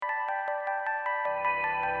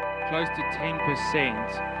close to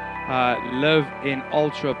 10% live in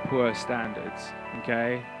ultra poor standards.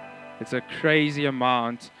 Okay, it's a crazy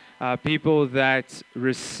amount. People that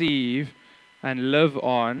receive and live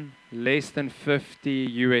on less than 50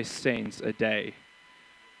 US cents a day.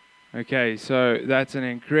 Okay, so that's an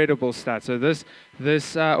incredible stat. So this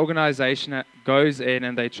organization goes in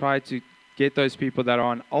and they try to get those people that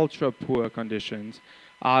are in ultra poor conditions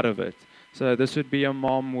out of it. So this would be a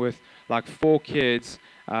mom with like 4 kids.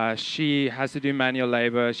 She has to do manual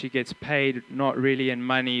labor. She gets paid not really in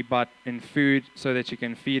money but in food so that she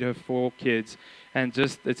can feed her 4 kids. And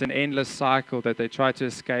just it's an endless cycle that they try to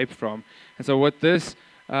escape from. And so what this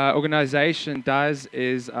organization does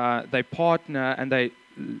is they partner and they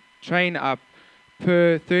train up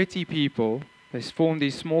per 30 people. They form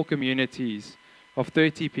these small communities of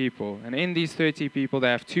 30 people. And in these 30 people,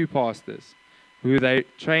 they have 2 pastors who they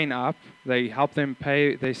train up. They help them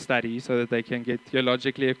pay their study so that they can get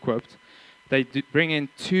theologically equipped. They bring in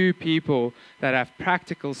 2 people that have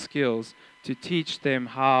practical skills to teach them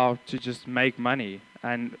how to just make money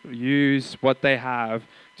and use what they have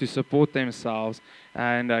to support themselves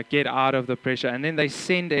and get out of the pressure. And then they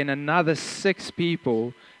send in another 6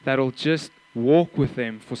 people that will just walk with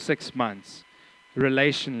them for 6 months,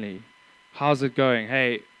 relationally. How's it going?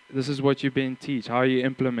 Hey, this is what you've been taught. How are you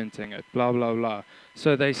implementing it? Blah, blah, blah.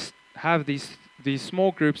 So they have these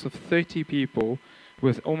small groups of 30 people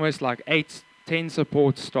with almost like 10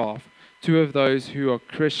 support staff, 2 of those who are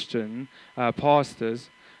Christian pastors,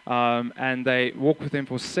 and they walk with them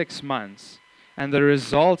for 6 months. And the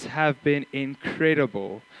results have been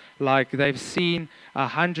incredible. Like they've seen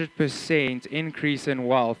 100% increase in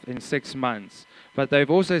wealth in 6 months. But they've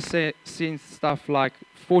also seen stuff like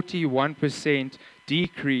 41%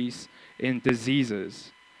 decrease in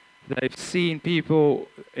diseases. They've seen people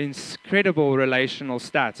incredible relational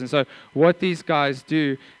stats. And so what these guys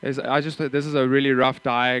do is, this is a really rough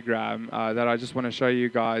diagram that I just want to show you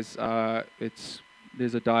guys.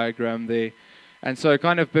 There's a diagram there. And so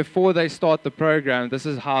kind of before they start the program, this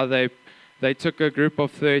is how they took a group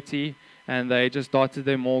of 30 and they just dotted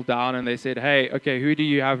them all down and they said, hey, okay, who do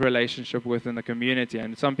you have a relationship with in the community?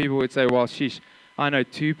 And some people would say, well, sheesh, I know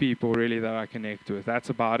 2 people really that I connect with. That's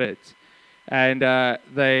about it. And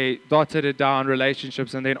they dotted it down,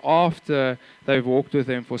 relationships, and then after they've walked with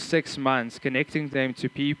them for 6 months, connecting them to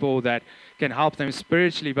people that can help them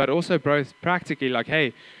spiritually, but also both practically, like,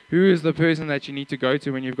 hey, who is the person that you need to go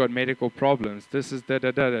to when you've got medical problems? This is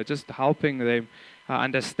da-da-da-da. Just helping them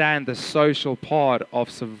understand the social part of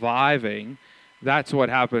surviving. That's what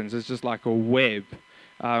happens. It's just like a web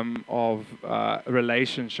of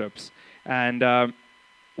relationships. And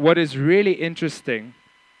what is really interesting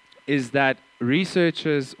is that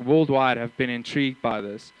researchers worldwide have been intrigued by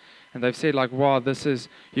this. And they've said, like, wow, this is,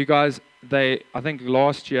 you guys, I think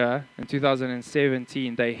last year, in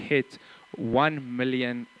 2017, they hit 1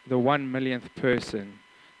 million, the 1 millionth person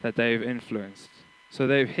that they've influenced. So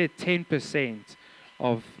they've hit 10%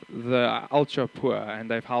 of the ultra poor,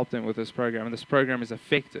 and they've helped them with this program. And this program is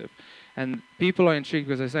effective. And people are intrigued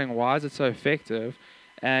because they're saying, why is it so effective?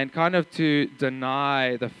 And kind of to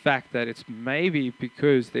deny the fact that it's maybe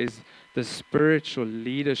because there's the spiritual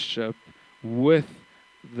leadership with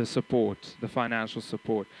the support, the financial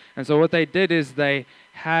support. And so what they did is they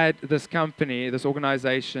had this company, this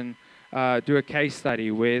organization, do a case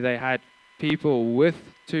study where they had people with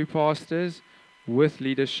 2 pastors, with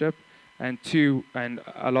leadership, and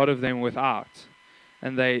a lot of them without.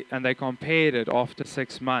 And they compared it after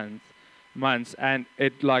 6 months, and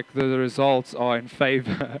it, like, the results are in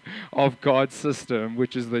favor of God's system,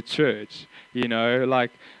 which is the church. You know,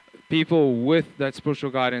 like, people with that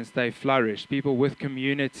spiritual guidance, they flourish. People with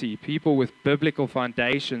community, people with biblical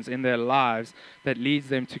foundations in their lives that leads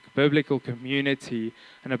them to biblical community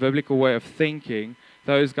and a biblical way of thinking,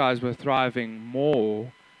 those guys were thriving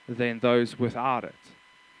more than those without it.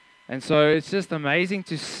 And so it's just amazing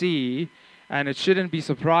to see, and it shouldn't be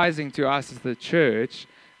surprising to us as the church,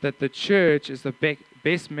 that the church is the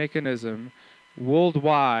best mechanism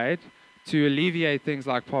worldwide to alleviate things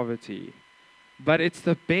like poverty. But it's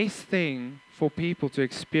the best thing for people to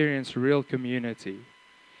experience real community.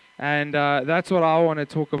 And that's what I want to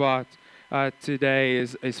talk about today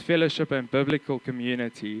is fellowship and biblical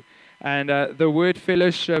community. And the word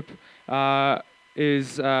fellowship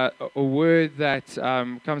is a word that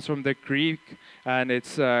comes from the Greek, and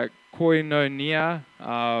it's koinonia,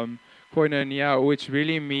 which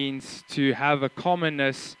really means to have a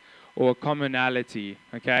commonness or commonality,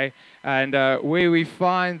 okay? And where we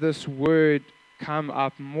find this word come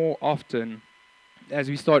up more often as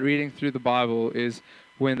we start reading through the Bible is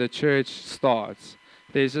when the church starts.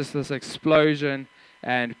 There's just this explosion,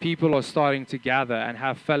 and people are starting to gather and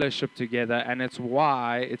have fellowship together. And it's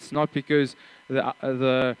not because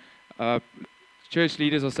the church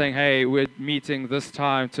leaders are saying, hey, we're meeting this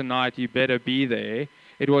time tonight, you better be there.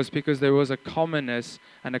 It was because there was a commonness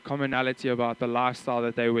and a commonality about the lifestyle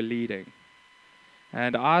that they were leading.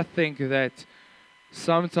 And I think that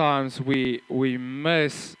sometimes we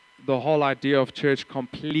miss the whole idea of church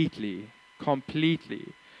completely.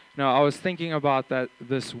 Now, I was thinking about that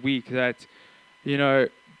this week, that,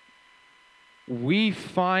 we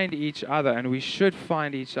find each other, and we should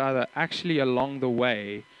find each other actually along the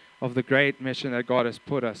way of the great mission that God has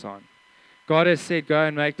put us on. God has said, go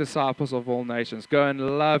and make disciples of all nations. Go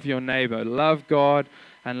and love your neighbor, love God,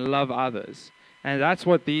 and love others. And that's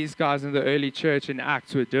what these guys in the early church in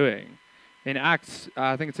Acts were doing. In Acts,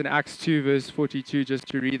 I think it's in Acts 2, verse 42, just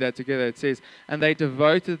to read that together, it says, and they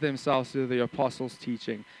devoted themselves to the apostles'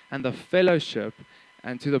 teaching and the fellowship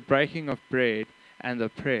and to the breaking of bread and the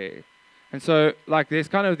prayer. And so, there's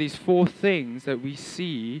kind of these four things that we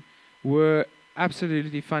see were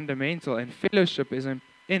absolutely fundamental, and fellowship is in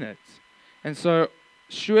it. And so,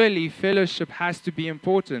 surely fellowship has to be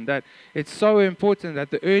important. That it's so important that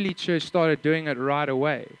the early church started doing it right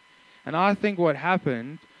away. And I think what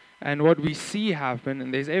happened, and what we see happen,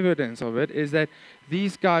 and there's evidence of it, is that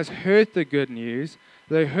these guys heard the good news.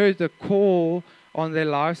 They heard the call on their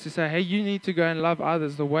lives to say, hey, you need to go and love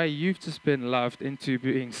others the way you've just been loved into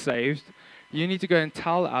being saved. You need to go and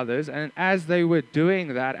tell others. And as they were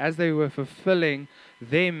doing that, as they were fulfilling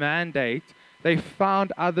their mandate, they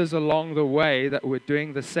found others along the way that were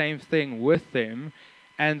doing the same thing with them.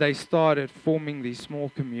 And they started forming these small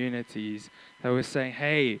communities that were saying,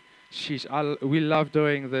 hey, we love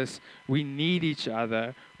doing this. We need each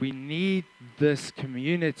other. We need this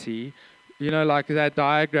community. Like that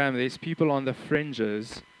diagram, there's people on the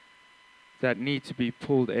fringes that need to be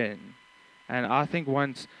pulled in. And I think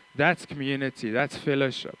once that's community, that's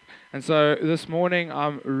fellowship. And so this morning,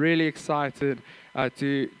 I'm really excited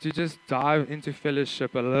to just dive into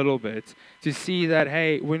fellowship a little bit, to see that,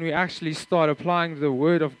 hey, when we actually start applying the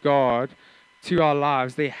Word of God to our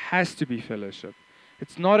lives, there has to be fellowship.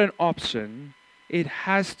 It's not an option. It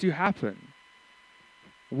has to happen.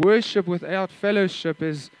 Worship without fellowship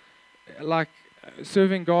is like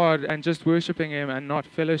serving God and just worshiping Him and not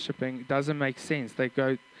fellowshipping doesn't make sense. They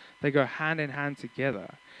go hand in hand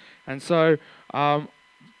together. And so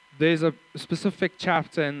there's a specific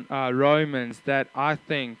chapter in Romans that I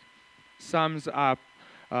think sums up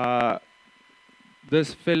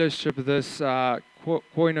this fellowship, this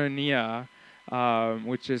koinonia,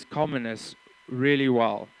 which is commonness, really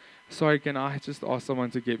well. Sorry, can I just ask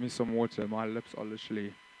someone to get me some water? My lips are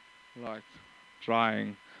literally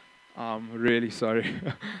drying. Really sorry.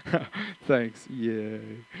 Thanks. Yeah.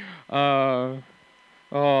 I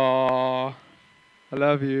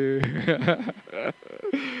love you.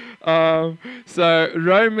 So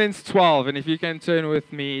Romans 12, and if you can turn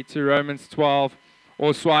with me to Romans 12,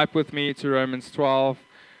 or swipe with me to Romans 12,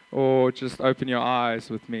 or just open your eyes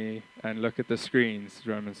with me and look at the screens,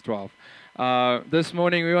 Romans 12. This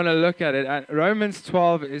morning we want to look at it. And Romans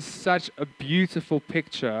 12 is such a beautiful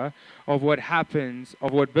picture of what happens,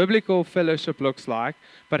 of what biblical fellowship looks like,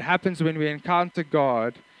 but happens when we encounter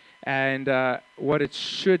God and what it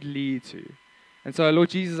should lead to. And so, Lord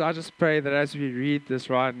Jesus, I just pray that as we read this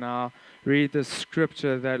right now, read this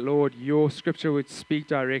scripture, that, Lord, your scripture would speak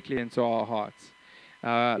directly into our hearts.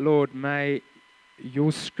 Lord, may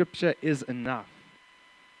your scripture is enough.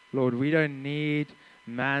 Lord, we don't need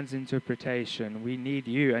man's interpretation. We need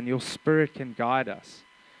you, and your Spirit can guide us.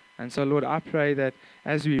 And so, Lord, I pray that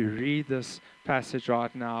as we read this passage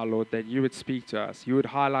right now, Lord, that you would speak to us. You would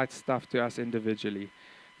highlight stuff to us individually.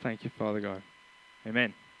 Thank you, Father God.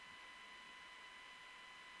 Amen.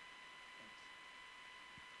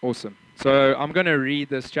 Awesome. So I'm going to read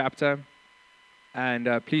this chapter, and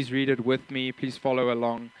please read it with me. Please follow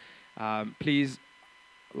along. Please,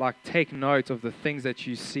 take note of the things that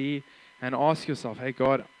you see, and ask yourself, hey,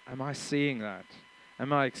 God, am I seeing that?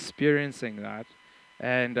 Am I experiencing that?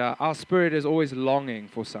 And our spirit is always longing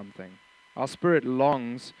for something. Our spirit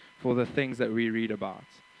longs for the things that we read about.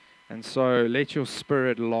 And so let your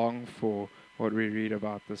spirit long for what we read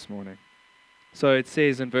about this morning. So it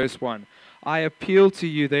says in verse 1, I appeal to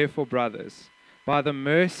you, therefore, brothers, by the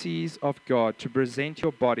mercies of God, to present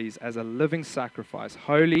your bodies as a living sacrifice,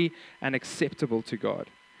 holy and acceptable to God,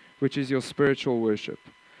 which is your spiritual worship.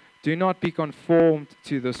 Do not be conformed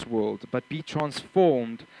to this world, but be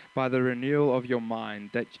transformed by the renewal of your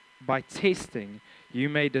mind, that by testing you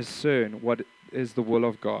may discern what is the will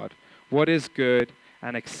of God, what is good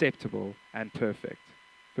and acceptable and perfect.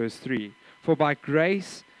 Verse 3, for by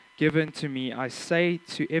grace given to me, I say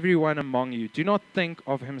to everyone among you, do not think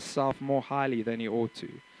of himself more highly than he ought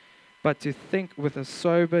to, but to think with a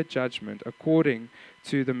sober judgment according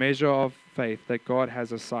to the measure of faith that God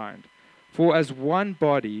has assigned. For as one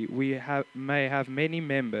body may have many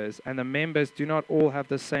members, and the members do not all have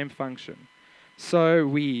the same function. So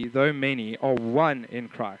we, though many, are one in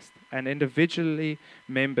Christ, and individually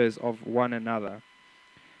members of one another.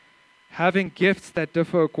 Having gifts that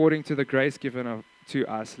differ according to the grace given to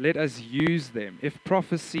us, let us use them. If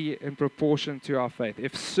prophecy, in proportion to our faith;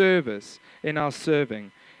 if service, in our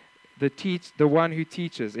serving; the one who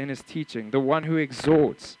teaches, in his teaching; the one who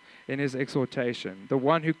exhorts, in his exhortation; the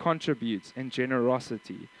one who contributes, in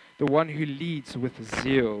generosity; the one who leads, with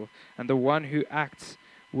zeal; and the one who acts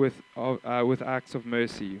with acts of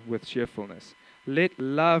mercy, with cheerfulness. Let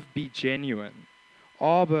love be genuine.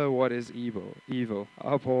 Abhor what is evil.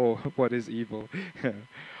 Abhor what is evil.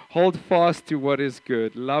 Hold fast to what is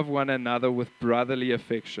good. Love one another with brotherly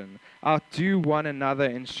affection. Outdo one another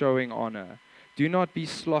in showing honor. Do not be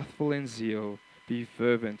slothful in zeal. Be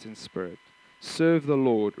fervent in spirit. Serve the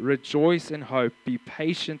Lord. Rejoice in hope. Be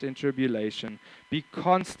patient in tribulation. Be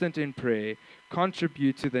constant in prayer.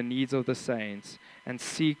 Contribute to the needs of the saints, and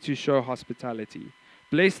seek to show hospitality.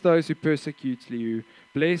 Bless those who persecute you.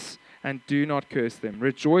 Bless and do not curse them.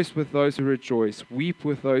 Rejoice with those who rejoice. Weep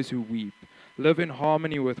with those who weep. Live in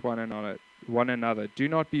harmony with one another. Do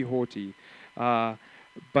not be haughty,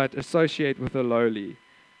 but associate with the lowly.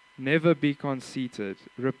 Never be conceited.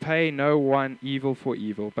 Repay no one evil for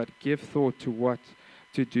evil, but give thought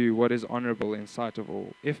to do what is honorable in sight of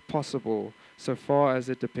all. If possible, so far as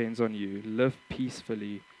it depends on you, live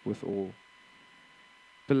peacefully with all.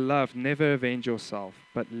 Beloved, never avenge yourself,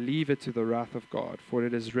 but leave it to the wrath of God, for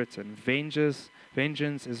it is written, Vengeance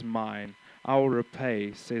is mine, I will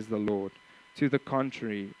repay, says the Lord. To the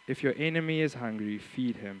contrary, if your enemy is hungry,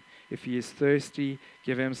 feed him. If he is thirsty,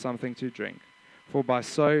 give him something to drink. For by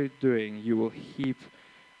so doing, you will heap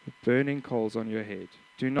burning coals on your head.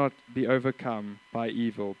 Do not be overcome by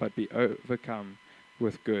evil, but be overcome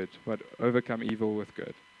with good. But overcome evil with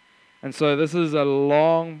good. And so this is a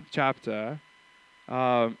long chapter.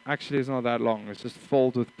 Actually, it's not that long. It's just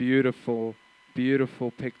filled with beautiful,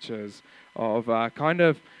 beautiful pictures of kind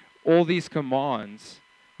of all these commands.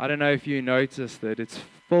 I don't know if you noticed it. It's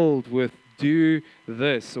filled with do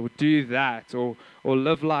this or do that or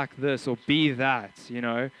live like this or be that, you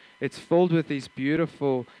know. It's filled with these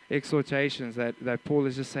beautiful exhortations that Paul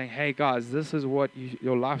is just saying, hey guys, this is what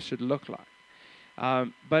your life should look like.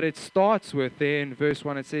 But it starts with, there in verse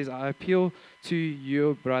 1, it says, I appeal to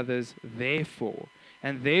you, brothers, therefore.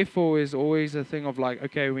 And therefore is always a thing of like,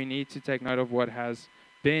 okay, we need to take note of what has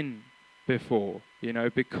been before, you know,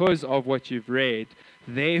 because of what you've read,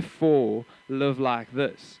 therefore live like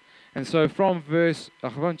this. And so from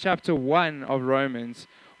chapter 1 of Romans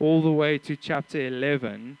all the way to chapter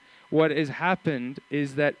 11, what has happened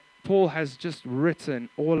is that Paul has just written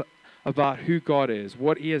all about who God is,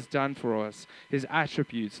 what he has done for us, his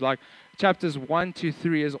attributes. Like chapters 1 to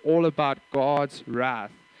 3 is all about God's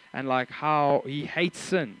wrath and like how he hates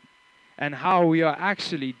sin and how we are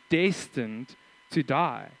actually destined to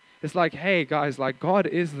die. It's like, hey guys, like God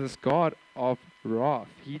is this God of wrath.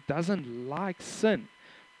 He doesn't like sin.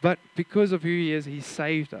 But because of who he is, he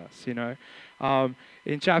saved us, you know.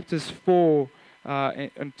 In chapters 4,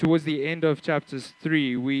 and towards the end of chapters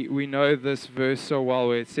 3, we know this verse so well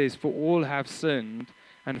where it says, for all have sinned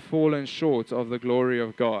and fallen short of the glory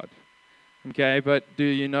of God. Okay, but do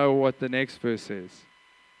you know what the next verse is?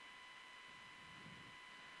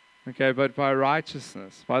 Okay, but by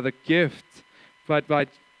righteousness, by the gift, but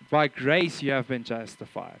by grace you have been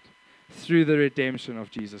justified through the redemption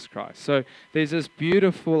of Jesus Christ. So there's this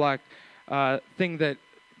beautiful thing that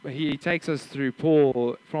he takes us through,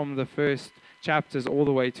 Paul, from the first chapters all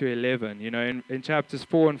the way to 11. You know, in chapters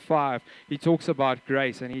 4 and 5, he talks about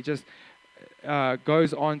grace, and he just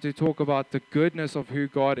goes on to talk about the goodness of who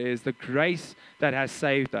God is, the grace that has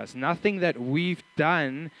saved us. Nothing that we've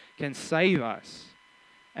done can save us.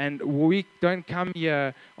 And we don't come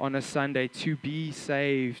here on a Sunday to be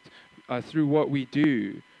saved through what we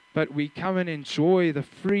do. But we come and enjoy the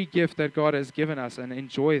free gift that God has given us and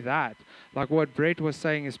enjoy that. Like what Brett was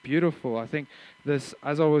saying is beautiful. I think this,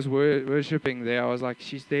 as I was worshiping there, I was like,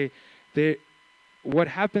 she's there. What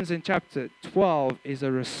happens in chapter 12 is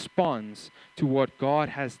a response to what God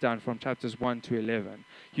has done from chapters 1 to 11.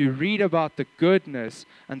 You read about the goodness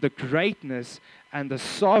and the greatness and the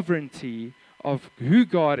sovereignty of who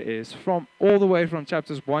God is from all the way from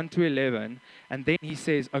chapters 1 to 11. And then he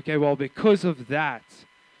says, okay, well, because of that,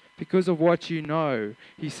 because of what you know.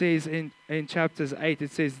 He says in chapters 8,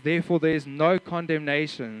 it says, therefore there is no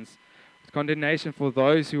condemnation for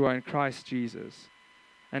those who are in Christ Jesus.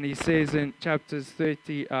 And he says in chapter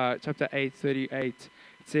 8:38, it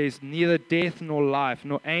says, neither death nor life,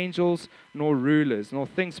 nor angels, nor rulers, nor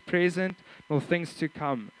things present, nor things to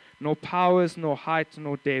come, nor powers, nor height,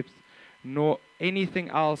 nor depth, nor anything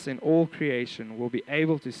else in all creation will be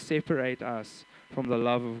able to separate us from the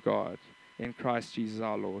love of God in Christ Jesus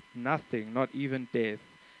our Lord. Nothing, not even death,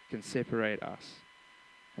 can separate us.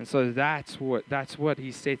 And so that's what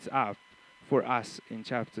he sets up for us in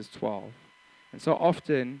chapters 12. And so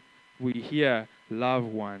often we hear, love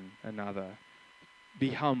one another, be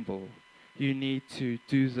humble, you need to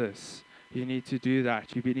do this, you need to do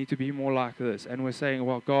that, you need to be more like this. And we're saying,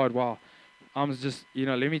 well, God, I'm just,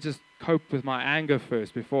 let me just cope with my anger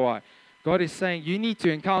first God is saying, you need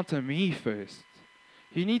to encounter me first.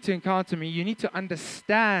 You need to encounter me. You need to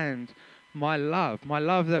understand my love. My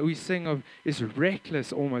love that we sing of is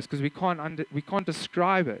reckless almost because we can't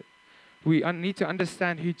describe it. We need to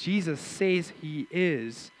understand who Jesus says he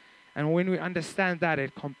is. And when we understand that,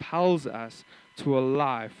 it compels us to a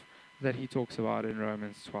life that he talks about in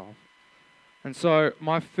Romans 12. And so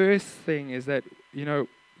my first thing is that,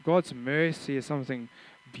 God's mercy is something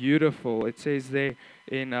beautiful. It says there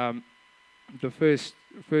in the first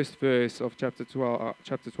verse of chapter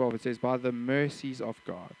 12, it says, by the mercies of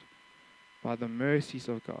God. By the mercies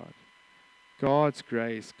of God. God's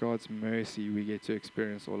grace, God's mercy, we get to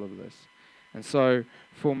experience all of this. And so,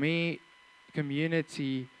 for me,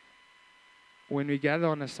 community, when we gather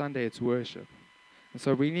on a Sunday, it's worship. And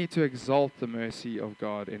so we need to exalt the mercy of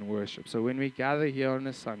God in worship. So when we gather here on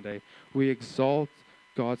a Sunday, we exalt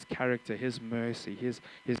God's character, his mercy, his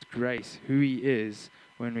grace, who he is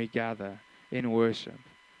when we gather in worship.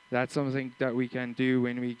 That's something that we can do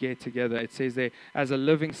when we get together. It says there, as a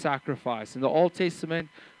living sacrifice. In the Old Testament,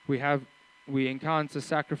 we encounter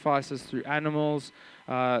sacrifices through animals,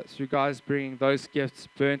 through guys bringing those gifts,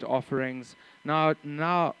 burnt offerings. Now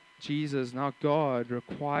God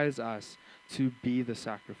requires us to be the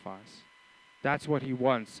sacrifice. That's what he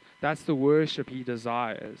wants. That's the worship he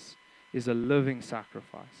desires, is a living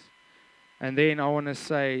sacrifice. And then I want to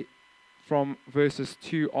say, from verses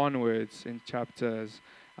 2 onwards in chapter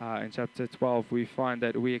 12, we find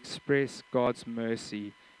that we express God's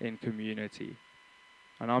mercy in community.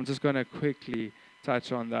 And I'm just going to quickly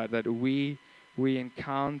touch on that we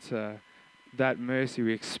encounter that mercy,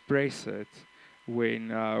 we express it when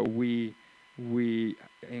we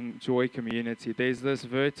enjoy community. There's this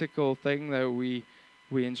vertical thing that we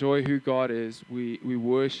enjoy who God is. We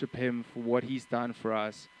worship him for what he's done for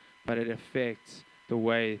us, but it affects the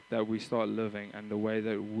way that we start living and the way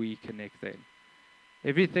that we connect then.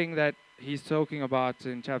 Everything that he's talking about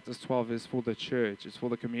in chapters 12 is for the church, it's for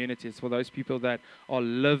the community, it's for those people that are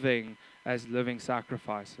living as living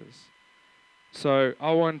sacrifices. So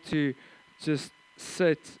I want to just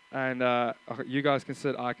sit and you guys can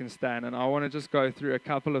sit, I can stand, and I want to just go through a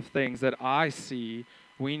couple of things that I see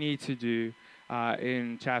we need to do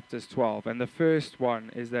in chapters 12. And the first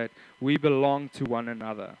one is that we belong to one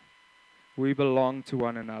another. We belong to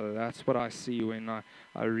one another. That's what I see when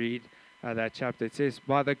I read that chapter. It says,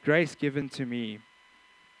 by the grace given to me,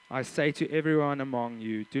 I say to everyone among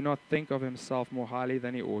you, do not think of himself more highly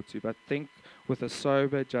than he ought to, but think with a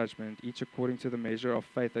sober judgment, each according to the measure of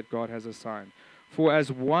faith that God has assigned. For as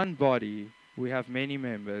one body, we have many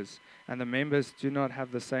members, and the members do not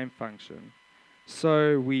have the same function.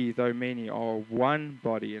 So we, though many, are one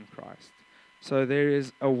body in Christ. So there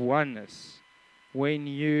is a oneness. When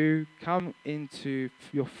you come into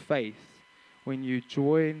your faith, when you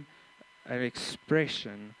join an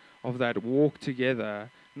expression of that walk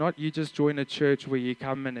together, not you just join a church where you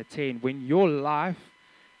come and attend. When your life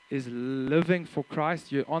is living for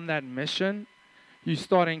Christ, you're on that mission, you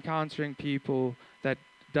start encountering people that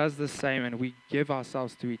does the same, and we give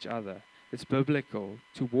ourselves to each other. It's biblical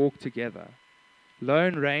to walk together.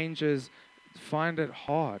 Lone rangers find it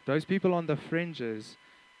hard. Those people on the fringes,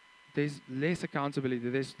 there's less accountability,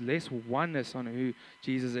 there's less oneness on who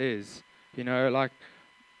Jesus is.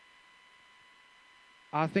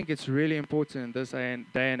 I think it's really important in this day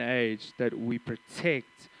and age that we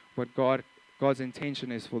protect what God's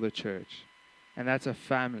intention is for the church, and that's a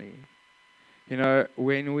family.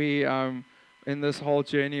 When we, in this whole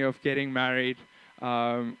journey of getting married,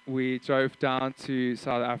 we drove down to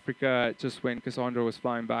South Africa just when Cassandra was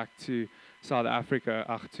flying back to South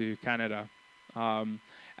Africa, to Canada.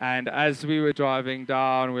 And as we were driving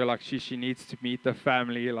down, we were like, she needs to meet the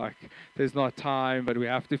family. Like, there's not time, but we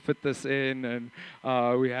have to fit this in. And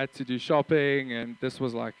we had to do shopping. And this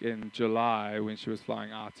was like in July when she was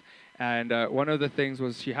flying out. And one of the things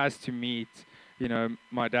was she has to meet,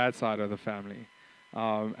 my dad's side of the family.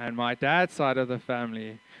 And my dad's side of the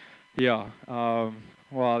family, yeah,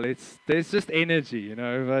 well, there's just energy,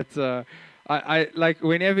 But I like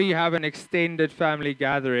whenever you have an extended family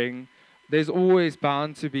gathering, there's always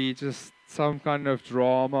bound to be just some kind of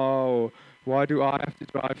drama or why do I have to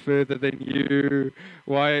drive further than you?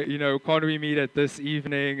 Why, can't we meet at this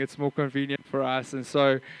evening? It's more convenient for us. And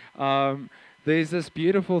so there's this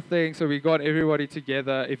beautiful thing. So we got everybody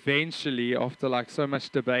together eventually after like so much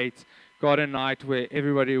debate, got a night where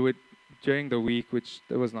everybody would during the week, which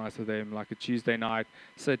that was nice of them, like a Tuesday night,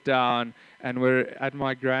 sit down, and we're at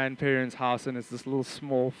my grandparents' house, and it's this little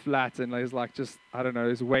small flat, and there's like just, I don't know,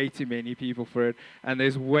 there's way too many people for it, and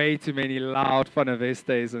there's way too many loud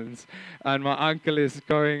Funavestesans, and my uncle is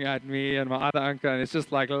going at me, and my other uncle, and it's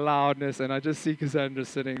just like loudness, and I just see Cassandra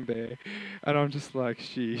sitting there, and I'm just like,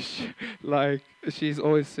 sheesh, like, she's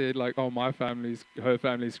always said, like, oh, her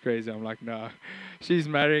family's crazy. I'm like, no, she's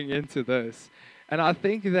marrying into this. And I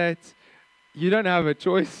think that you don't have a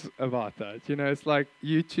choice about that. It's like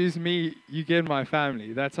you choose me, you get my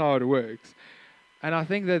family. That's how it works. And I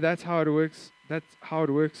think that that's how it works. That's how it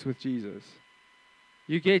works with Jesus.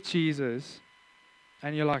 You get Jesus,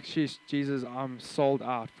 and you're like, sheesh, Jesus, I'm sold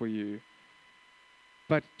out for you.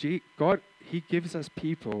 But God, He gives us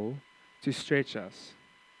people to stretch us.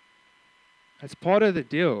 It's part of the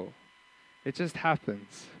deal. It just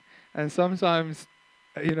happens. And sometimes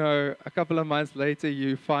a couple of months later,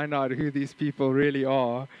 you find out who these people really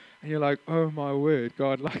are, and you're like, oh my word,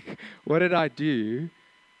 God, like, what did I do?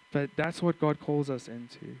 But that's what God calls us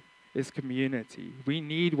into, is community. We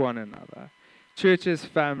need one another. Church is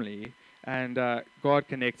family, and God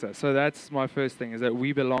connects us. So that's my first thing, is that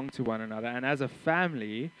we belong to one another. And as a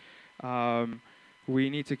family, we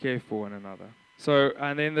need to care for one another. So,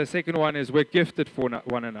 and then the second one is we're gifted for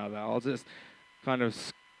one another. I'll just kind of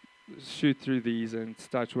shoot through these and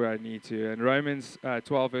touch where I need to. In Romans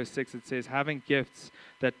 12, verse 6, it says, having gifts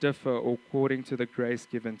that differ according to the grace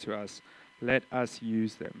given to us, let us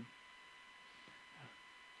use them.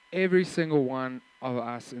 Every single one of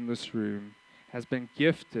us in this room has been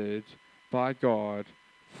gifted by God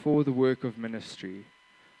for the work of ministry.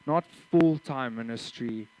 Not full-time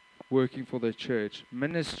ministry, working for the church.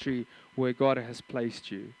 Ministry where God has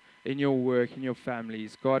placed you. In your work, in your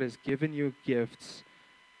families, God has given you gifts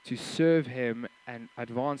to serve Him and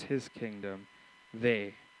advance His kingdom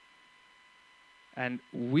there. And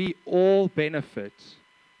we all benefit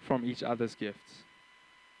from each other's gifts.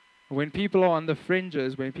 When people are on the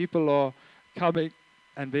fringes, when people are coming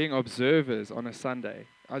and being observers on a Sunday,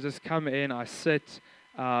 I just come in, I sit,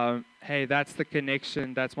 hey, that's the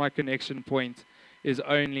connection, that's my connection point, is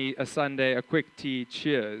only a Sunday, a quick tea,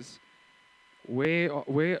 cheers. Where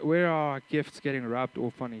are our gifts getting rubbed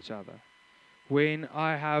off on each other? When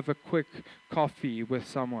I have a quick coffee with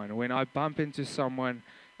someone, when I bump into someone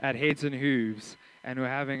at Heads and Hooves and we're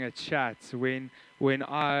having a chat, when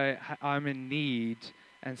I'm in need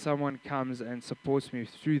and someone comes and supports me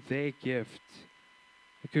through their gift,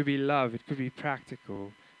 it could be love, it could be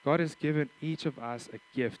practical. God has given each of us a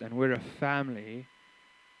gift, and we're a family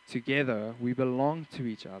together. We belong to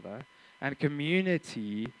each other, and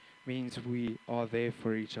community means we are there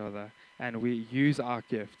for each other and we use our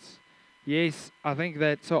gifts. Yes, I think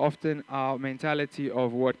that so often our mentality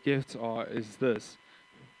of what gifts are is this.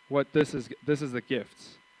 This is the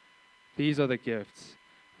gifts. These are the gifts.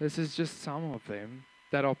 This is just some of them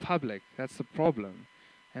that are public. That's the problem.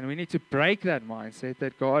 And we need to break that mindset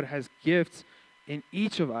that God has gifts in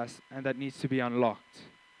each of us and that needs to be unlocked.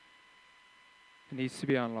 It needs to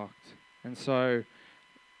be unlocked. And so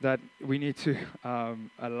that we need to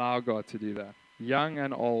allow God to do that. Young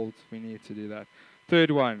and old, we need to do that.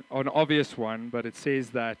 Third one, an obvious one, but it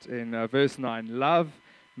says that in verse 9, love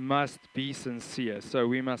must be sincere. So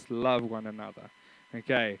we must love one another.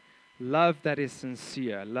 Okay, love that is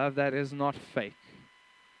sincere, love that is not fake,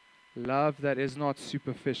 love that is not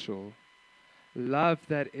superficial, love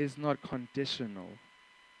that is not conditional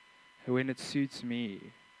when it suits me.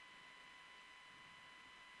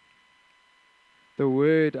 The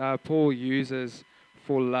word Paul uses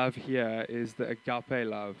for love here is the agape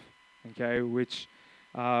love, okay, which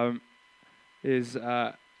is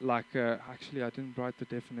like actually I didn't write the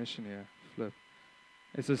definition here. Flip.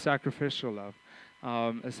 It's a sacrificial love,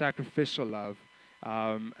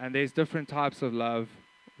 and there's different types of love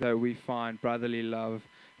that we find: brotherly love,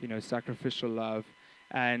 sacrificial love,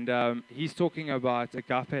 And he's talking about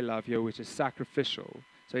agape love here, which is sacrificial.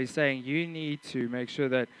 So he's saying you need to make sure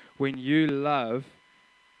that when you love,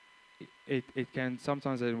 it can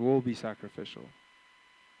sometimes it will be sacrificial.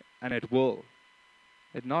 And it will.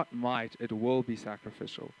 It not might, it will be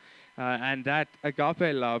sacrificial. And that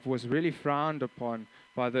agape love was really frowned upon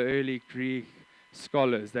by the early Greek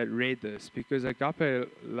scholars that read this because agape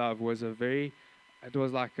love was it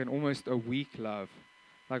was like an almost a weak love.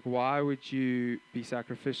 Like, why would you be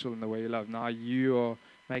sacrificial in the way you love? Now you are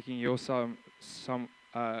making yourself some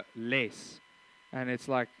less. And it's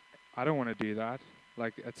like, I don't want to do that.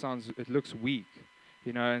 Like, it looks weak,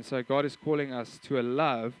 And so God is calling us to a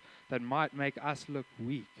love that might make us look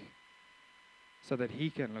weak so that He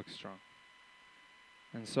can look strong.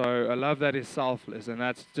 And so a love that is selfless, and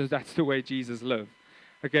that's the way Jesus lived.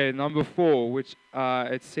 Okay, number 4, which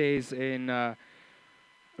it says in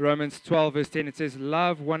Romans 12, verse 10, it says,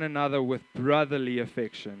 love one another with brotherly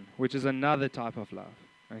affection, which is another type of love.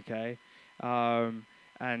 Okay?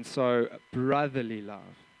 And so brotherly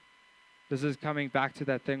love. This is coming back to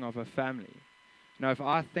that thing of a family. Now, if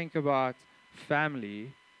I think about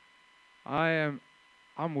family, I'm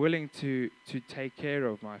willing to take care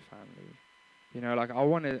of my family. Like I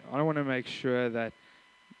want to make sure that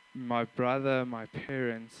my brother, my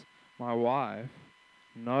parents, my wife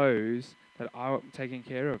knows that I'm taking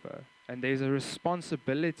care of her. And there's a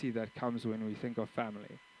responsibility that comes when we think of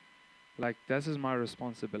family. Like, this is my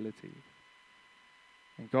responsibility.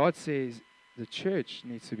 And God says the church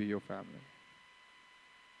needs to be your family.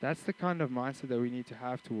 That's the kind of mindset that we need to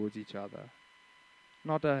have towards each other.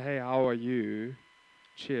 Not a, hey, how are you?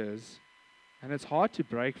 Cheers. And it's hard to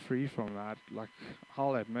break free from that. Like,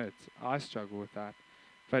 I'll admit, I struggle with that.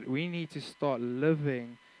 But we need to start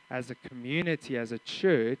living as a community, as a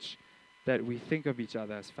church, that we think of each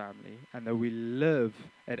other as family and that we live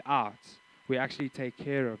it out. We actually take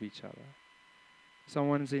care of each other.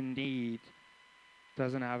 Someone's in need,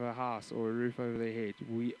 doesn't have a house or a roof over their head.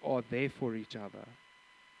 We are there for each other,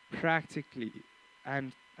 practically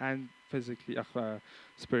and physically,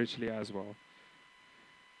 spiritually as well.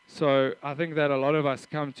 So I think that a lot of us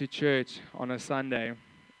come to church on a Sunday,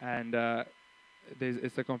 and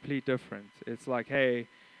it's a complete difference. It's like, hey,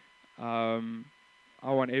 I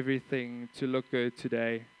want everything to look good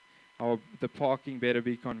today. The parking better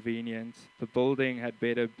be convenient. The building had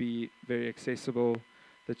better be very accessible.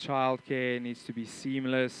 The childcare needs to be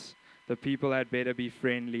seamless. The people had better be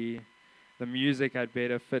friendly. The music had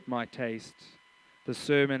better fit my taste. The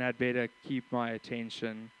sermon had better keep my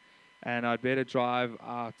attention. And I'd better drive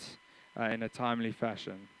out in a timely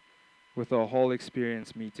fashion with the whole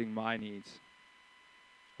experience meeting my needs.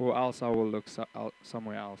 Or else I will look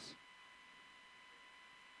somewhere else.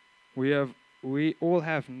 We all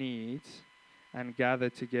have needs and gather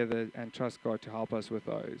together and trust God to help us with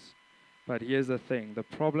those. But here's the thing. The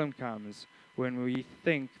problem comes when we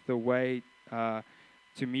think the way to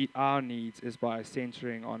meet our needs is by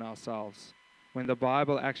centering on ourselves, when the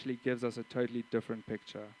Bible actually gives us a totally different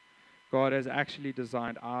picture. God has actually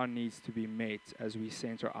designed our needs to be met as we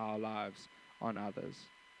center our lives on others.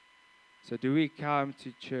 So do we come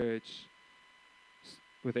to church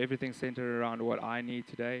with everything centered around what I need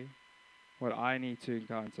today, what I need to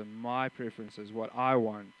encounter, my preferences, what I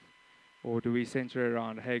want? Or do we center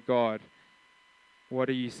around, hey God, what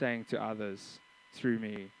are you saying to others through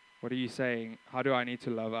me? What are you saying? How do I need to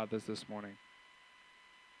love others this morning?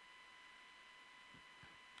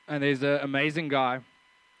 And there's an amazing guy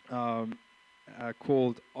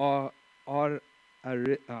called I'm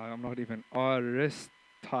not even Aristai.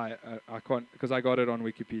 I can't because I got it on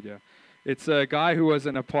Wikipedia. It's a guy who was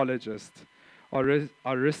an apologist.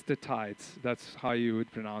 Aristotides, that's how you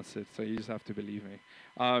would pronounce it. So you just have to believe me.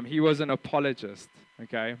 He was an apologist.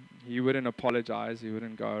 Okay, he wouldn't apologize. He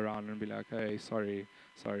wouldn't go around and be like, "Hey, sorry."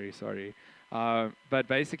 But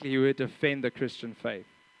basically, he would defend the Christian faith.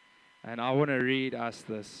 And I want to read us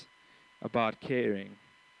this about caring.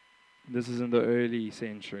 This is in the early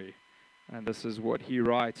century, and this is what he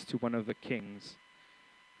writes to one of the kings.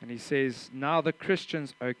 And he says, "Now the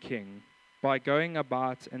Christians, O king, by going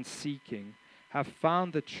about and seeking, have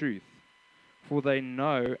found the truth, for they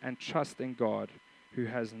know and trust in God, who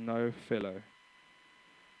has no fellow.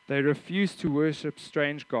 They refuse to worship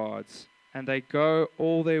strange gods, and they go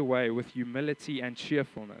all their way with humility and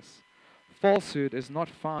cheerfulness. Falsehood is not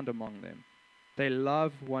found among them. They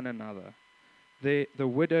love one another. The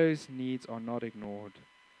widow's needs are not ignored.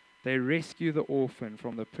 They rescue the orphan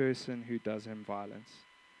from the person who does him violence.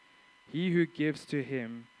 He who gives to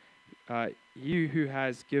him, he who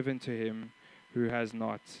has given to him who has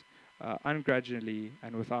not, ungrudgingly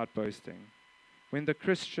and without boasting. When the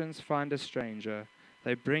Christians find a stranger,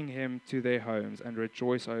 They bring him to their homes and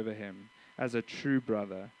rejoice over him as a true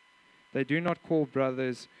brother. They do not call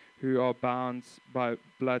brothers who are bound by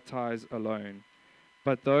blood ties alone,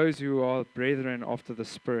 but those who are brethren after the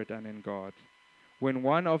Spirit and in God. When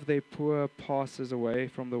one of their poor passes away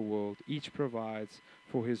from the world, each provides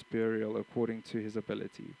for his burial according to his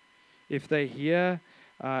ability. If they hear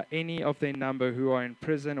any of their number who are in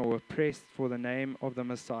prison or oppressed for the name of the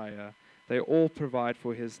Messiah, they all provide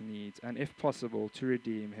for his needs, and if possible, to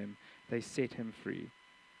redeem him, they set him free.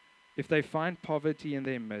 If they find poverty in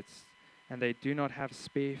their midst, and they do not have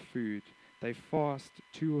spare food, they fast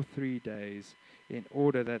 2 or 3 days in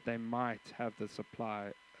order that they might have the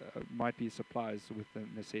supply, might be supplies with the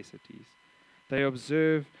necessities. They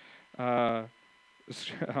observe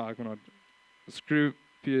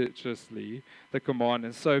scrupulously the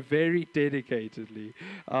commandments, so very dedicatedly,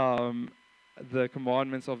 the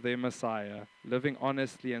commandments of their Messiah, living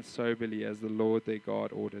honestly and soberly as the Lord their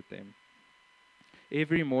God ordered them.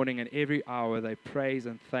 Every morning and every hour they praise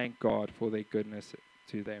and thank God for their goodness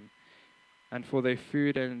to them, and for their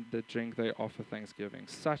food and the drink they offer thanksgiving.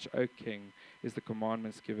 Such, O King, is the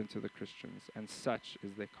commandments given to the Christians, and such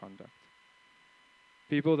is their conduct.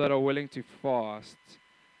 People that are willing to fast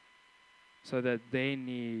so that their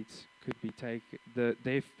needs could be taken,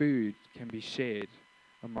 their food can be shared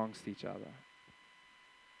amongst each other.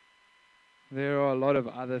 There are a lot of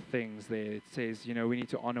other things there. It says, we need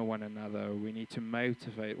to honor one another. We need to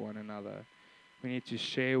motivate one another. We need to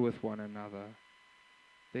share with one another.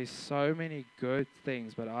 There's so many good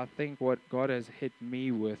things, but I think what God has hit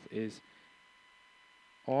me with is,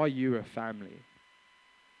 are you a family?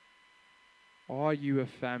 Are you a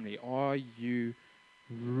family? Are you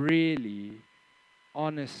really,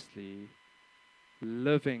 honestly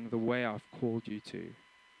living the way I've called you to?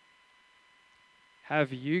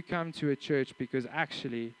 Have you come to a church because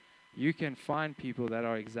actually you can find people that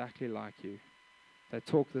are exactly like you, that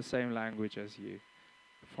talk the same language as you,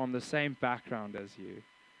 from the same background as you,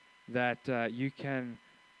 that you can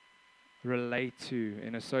relate to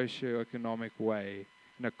in a socio-economic way,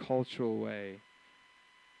 in a cultural way?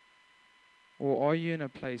 Or are you in a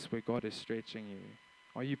place where God is stretching you?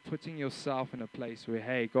 Are you putting yourself in a place where,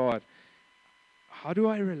 hey, God, how do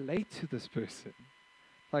I relate to this person?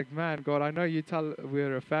 Like, man, God, I know you tell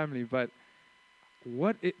we're a family, but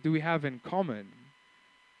what do we have in common?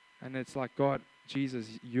 And it's like, God, Jesus,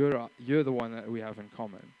 you're the one that we have in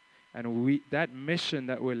common. And that mission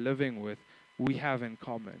that we're living with, we have in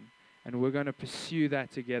common. And we're going to pursue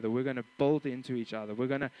that together. We're going to build into each other. We're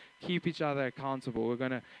going to keep each other accountable. We're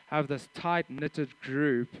going to have this tight-knitted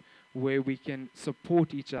group where we can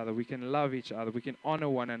support each other. We can love each other. We can honor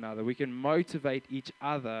one another. We can motivate each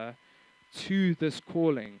other to this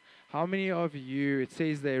calling. How many of you, it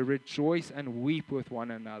says there, rejoice and weep with one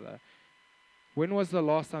another? When was the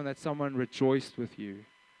last time that someone rejoiced with you?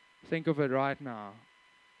 Think of it right now.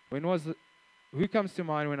 Who comes to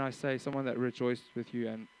mind when I say someone that rejoiced with you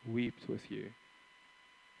and wept with you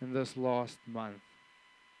in this last month,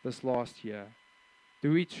 this last year? Are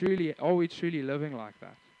we truly living like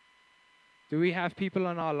that? Do we have people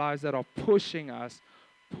in our lives that are pushing us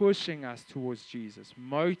towards Jesus,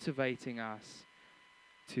 motivating us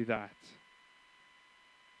to that?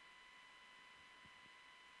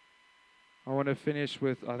 I want to finish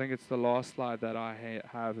with, I think it's the last slide that I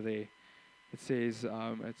have there. It says,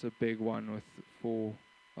 it's a big one with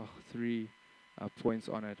 3 points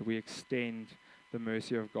on it. We extend the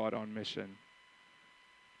mercy of God on mission.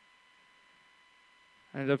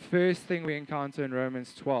 And the first thing we encounter in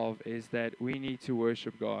Romans 12 is that we need to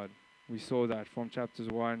worship God. We saw that from chapters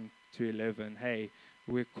 1 to 11. Hey,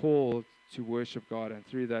 we're called to worship God, and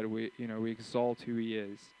through that we exalt who He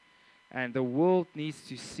is. And the world needs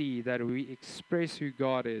to see that we express who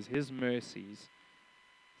God is, His mercies,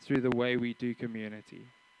 through the way we do community.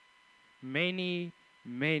 Many,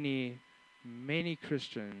 many, many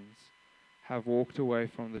Christians have walked away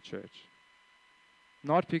from the church.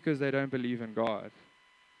 Not because they don't believe in God,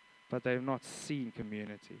 but they've not seen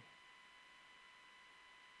community.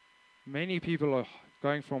 Many people are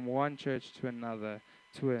going from one church to another,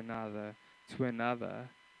 to another, to another,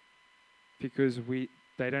 because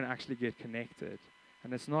they don't actually get connected.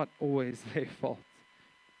 And it's not always their fault,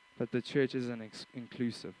 but the church isn't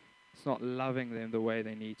inclusive. It's not loving them the way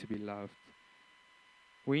they need to be loved.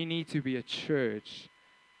 We need to be a church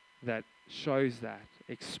that shows that,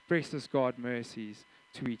 expresses God's mercies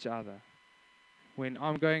to each other. When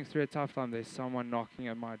I'm going through a tough time, there's someone knocking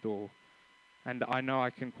at my door, and I know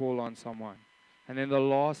I can call on someone. And then the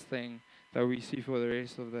last thing that we see for the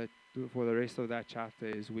rest of that chapter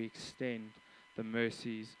is we extend the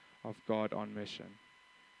mercies of God on mission.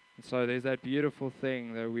 And so there's that beautiful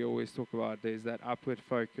thing that we always talk about. There's that upward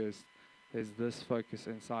focus. There's this focus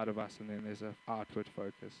inside of us, and then there's an outward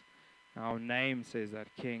focus. Our name says that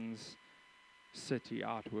King's City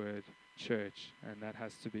Outward Church, and that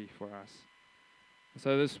has to be for us.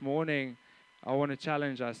 So this morning, I want to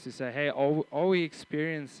challenge us to say, hey, are we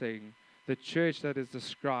experiencing the church that is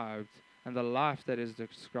described and the life that is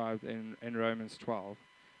described in Romans 12?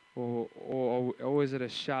 Or is it a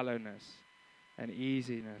shallowness, an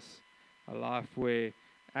easiness, a life where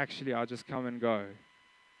actually I just come and go?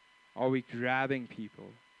 Are we grabbing people?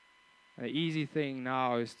 And the easy thing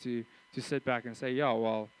now is to sit back and say, yeah,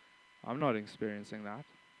 well, I'm not experiencing that.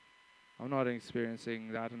 I'm not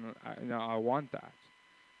experiencing that, and I want that.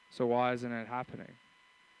 So why isn't it happening?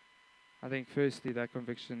 I think firstly that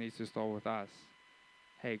conviction needs to start with us.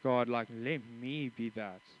 Hey, God, let me be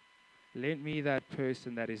that. Let me that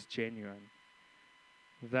person that is genuine,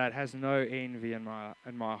 that has no envy in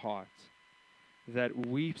my heart, that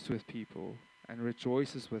weeps with people and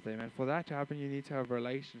rejoices with them. And for that to happen, you need to have a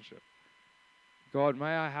relationship. God,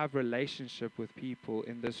 may I have relationship with people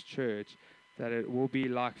in this church that it will be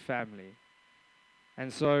like family.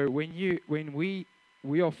 And so when we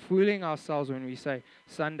are fooling ourselves when we say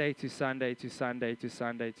Sunday to Sunday to Sunday to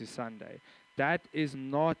Sunday to Sunday. That is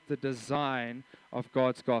not the design of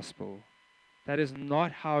God's gospel. That is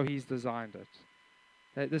not how He's designed it.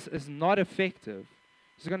 That this is not effective.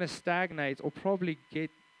 It's going to stagnate or probably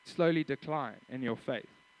slowly decline in your faith.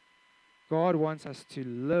 God wants us to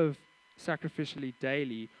live sacrificially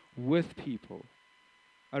daily with people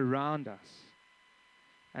around us.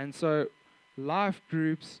 And so life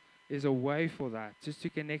groups is a way for that, just to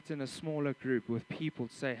connect in a smaller group with people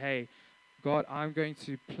to say, hey, God, I'm going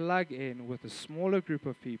to plug in with a smaller group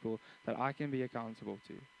of people that I can be accountable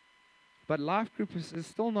to. But life group is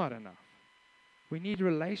still not enough. We need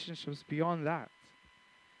relationships beyond that.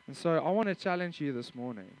 And so I want to challenge you this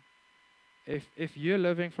morning. If you're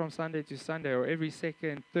living from Sunday to Sunday or every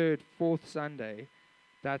second, third, fourth Sunday,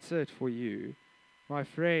 that's it for you. My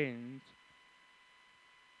friend,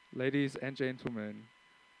 ladies and gentlemen,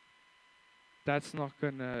 that's not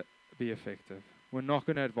going to be effective. We're not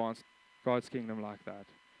going to advance God's kingdom like that.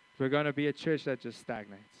 We're going to be a church that just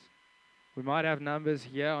stagnates. We might have numbers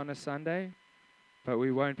here on a Sunday, but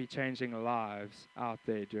we won't be changing lives out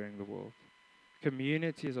there during the world.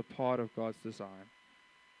 Community is a part of God's design.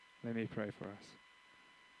 Let me pray for us.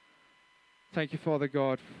 Thank you, Father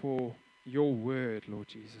God, for your word, Lord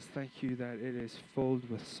Jesus. Thank you that it is filled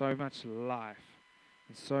with so much life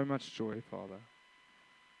and so much joy, Father.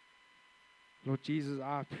 Lord Jesus,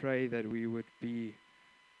 I pray that we would be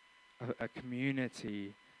a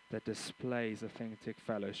community that displays authentic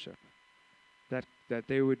fellowship, that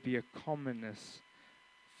there would be a commonness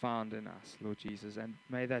found in us, Lord Jesus, and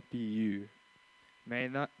may that be you. May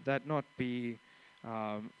that not be,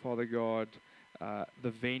 Father God,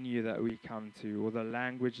 the venue that we come to or the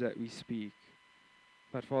language that we speak,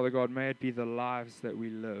 but Father God, may it be the lives that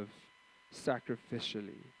we live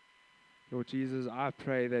sacrificially. Lord Jesus, I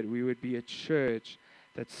pray that we would be a church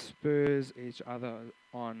that spurs each other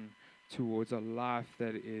on towards a life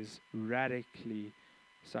that is radically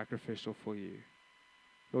sacrificial for you.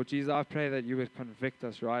 Lord Jesus, I pray that you would convict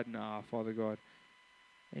us right now, Father God.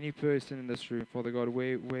 Any person in this room, Father God,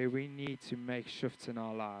 where we need to make shifts in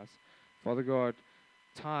our lives. Father God,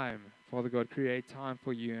 Father God, create time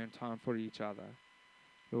for you and time for each other.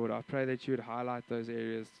 Lord, I pray that you would highlight those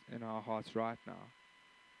areas in our hearts right now.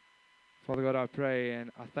 Father God, I pray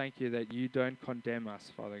and I thank you that you don't condemn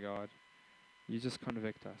us, Father God. You just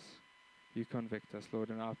convict us. You convict us, Lord,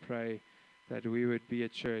 and I pray that we would be a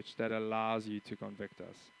church that allows you to convict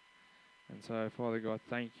us. And so, Father God,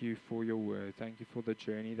 thank you for your word. Thank you for the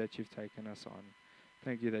journey that you've taken us on.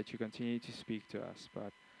 Thank you that you continue to speak to us.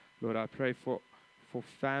 But, Lord, I pray for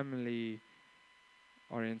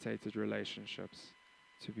family-orientated relationships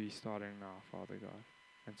to be starting now, Father God,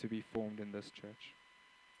 and to be formed in this church.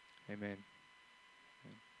 Amen.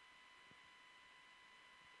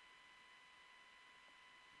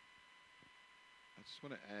 I just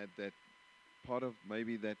want to add that part of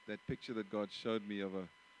maybe that picture that God showed me of a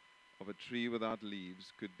tree without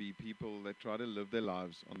leaves could be people that try to live their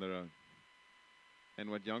lives on their own.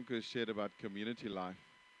 And what Janko has shared about community life,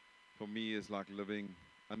 for me, is like living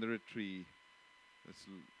under a tree that's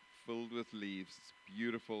filled with leaves. It's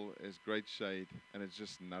beautiful, it's great shade, and it's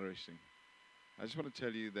just nourishing. I just want to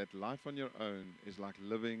tell you that life on your own is like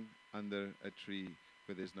living under a tree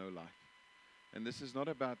where there's no life. And this is not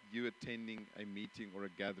about you attending a meeting or a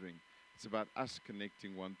gathering. It's about us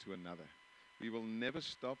connecting one to another. We will never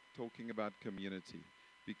stop talking about community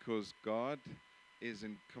because God is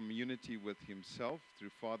in community with himself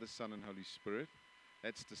through Father, Son, and Holy Spirit.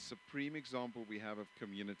 That's the supreme example we have of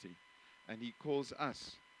community. And he calls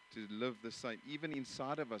us to live the same. Even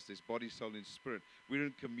inside of us, there's body, soul, and spirit. We're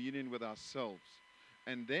in communion with ourselves.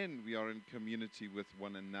 And then we are in community with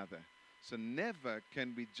one another. So never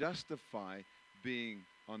can we justify being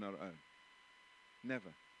on our own. Never.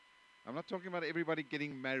 I'm not talking about everybody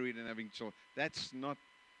getting married and having children. That's not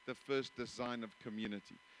the first design of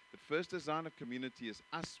community. The first design of community is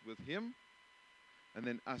us with him, and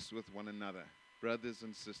then us with one another, brothers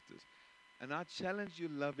and sisters. And I challenge you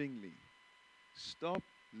lovingly, stop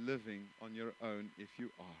living on your own if you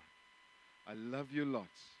are. I love you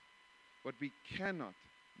lots. But we cannot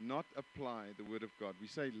not apply the Word of God. We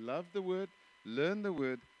say, love the Word, learn the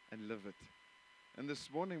Word, and live it. And this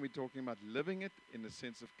morning we're talking about living it in the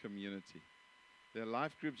sense of community. There are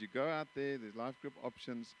life groups. You go out there, there's life group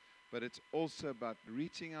options, but it's also about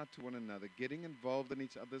reaching out to one another, getting involved in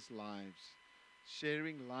each other's lives,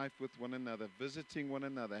 sharing life with one another, visiting one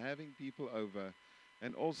another, having people over,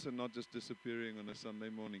 and also not just disappearing on a Sunday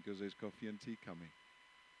morning because there's coffee and tea coming.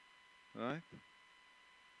 Right?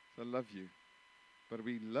 So I love you. But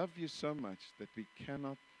we love you so much that we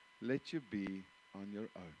cannot let you be on your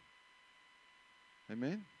own.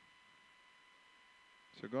 Amen?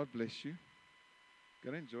 So God bless you.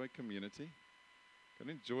 Go and enjoy community. Go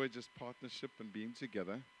and enjoy just partnership and being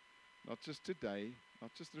together. Not just today,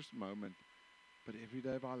 not just this moment, but every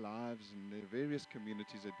day of our lives and the various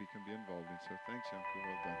communities that we can be involved in. So thanks, Janko.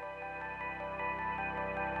 Well done.